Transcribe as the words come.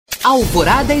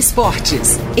Alvorada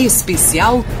Esportes,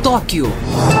 especial Tóquio.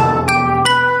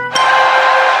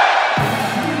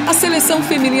 A seleção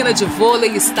feminina de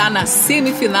vôlei está na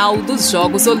semifinal dos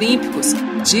Jogos Olímpicos.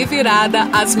 De virada,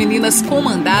 as meninas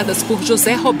comandadas por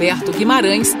José Roberto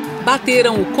Guimarães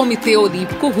bateram o Comitê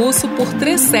Olímpico Russo por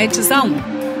 3-1.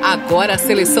 Agora a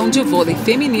seleção de vôlei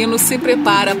feminino se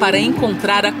prepara para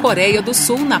encontrar a Coreia do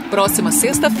Sul na próxima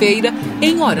sexta-feira,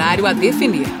 em horário a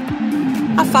definir.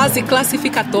 A fase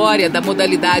classificatória da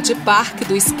modalidade parque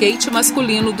do skate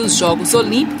masculino dos Jogos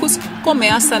Olímpicos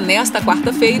começa nesta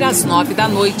quarta-feira às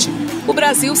 9h. O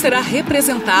Brasil será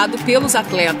representado pelos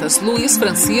atletas Luiz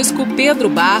Francisco, Pedro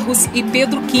Barros e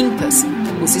Pedro Quintas.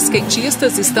 Os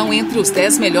skatistas estão entre os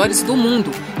 10 melhores do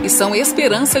mundo e são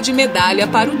esperança de medalha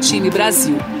para o time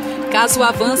Brasil. Caso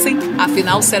avancem, a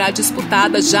final será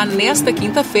disputada já nesta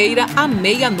quinta-feira, à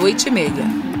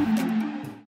 00:30.